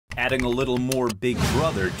Adding a little more Big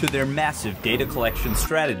Brother to their massive data collection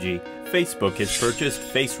strategy, Facebook has purchased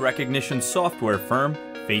face recognition software firm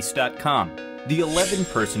Face.com. The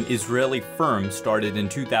 11-person Israeli firm, started in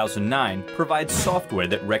 2009, provides software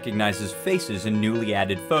that recognizes faces in newly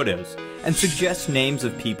added photos and suggests names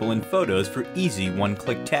of people in photos for easy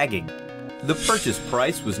one-click tagging. The purchase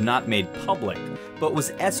price was not made public, but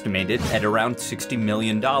was estimated at around $60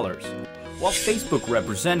 million. While Facebook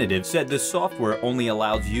representatives said the software only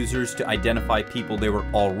allows users to identify people they were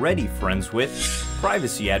already friends with,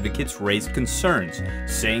 privacy advocates raised concerns,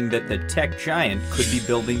 saying that the tech giant could be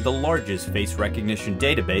building the largest face recognition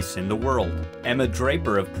database in the world. Emma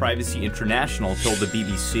Draper of Privacy International told the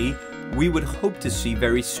BBC, "We would hope to see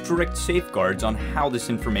very strict safeguards on how this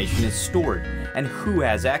information is stored and who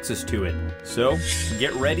has access to it. So,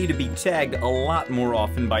 get ready to be tagged a lot more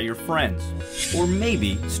often by your friends. Or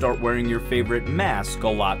maybe start wearing your favorite mask a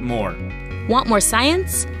lot more." Want more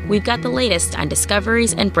science? We've got the latest on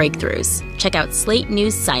discoveries and breakthroughs. Check out Slate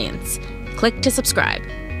News Science. Click to subscribe.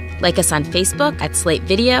 Like us on Facebook at Slate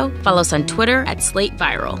Video. Follow us on Twitter at Slate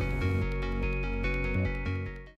Viral.